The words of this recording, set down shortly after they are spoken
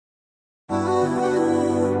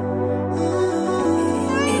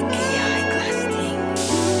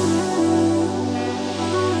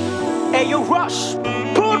Hey, you rush.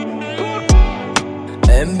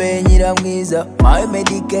 Nyira mwiza, my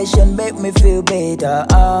medication make me feel better.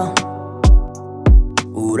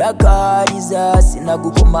 Urakariza,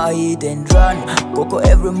 sinagukuma hit and run. Coco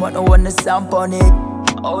every month I wanna stamp on it.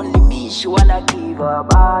 Only me she wanna give her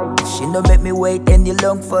bye. She don't make me wait any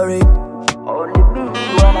long for it. Only me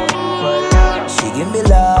she wanna give her love. She give me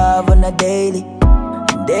love on a daily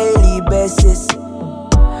basis.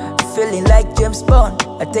 Feeling like James Bond,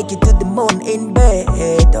 I take you to the moon in bed.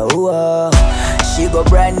 Oh, she go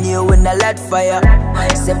brand new when I light fire.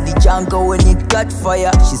 Except the jungle when it got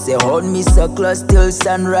fire. She say hold me so close till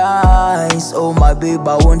sunrise. Oh my babe,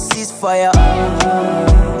 I won't cease fire.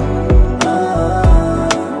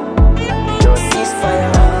 Don't cease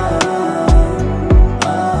fire.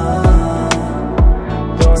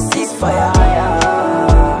 Don't cease fire.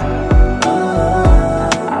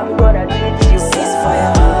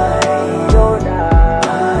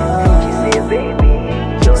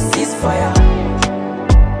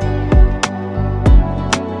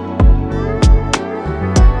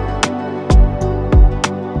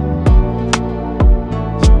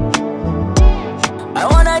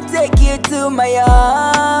 Take you to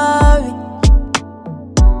Miami.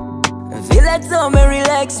 Feel like summer,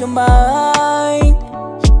 relax your mind.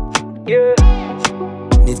 Yeah.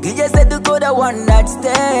 This girl just said to go the one night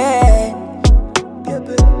stand.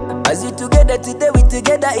 As we together today, we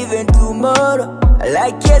together even tomorrow.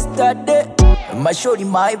 Like yesterday. My shorty,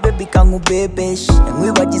 my baby, kangu bebesh. And we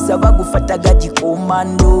were just about to fata gaji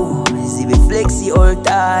commando. Zibe flexi all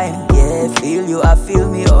time. Yeah, feel you, I feel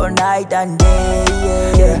me all night and day.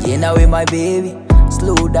 Yeah, you know with my baby.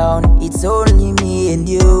 Slow down, it's only me and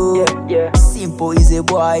you. Yeah. Simple is a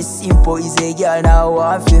boy, simple is a girl. Now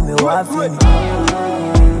one feel me, one feel me.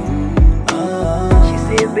 She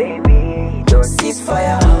say, baby, don't cease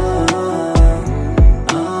fire.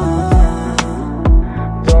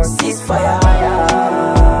 Don't cease fire.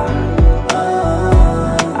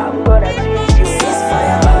 I'm gonna teach you. Cease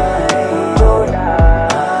fire.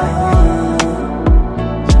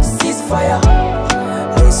 Cease fire.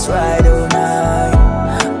 Let's ride all night,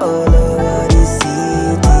 all over the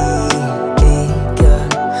city. Hey girl,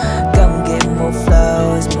 come get more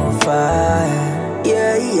flowers, more fire.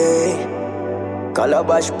 Yeah, yeah.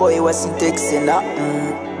 Calabash Boy was Sintex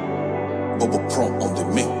Calabash Bubble Chrome on the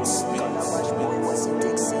mix.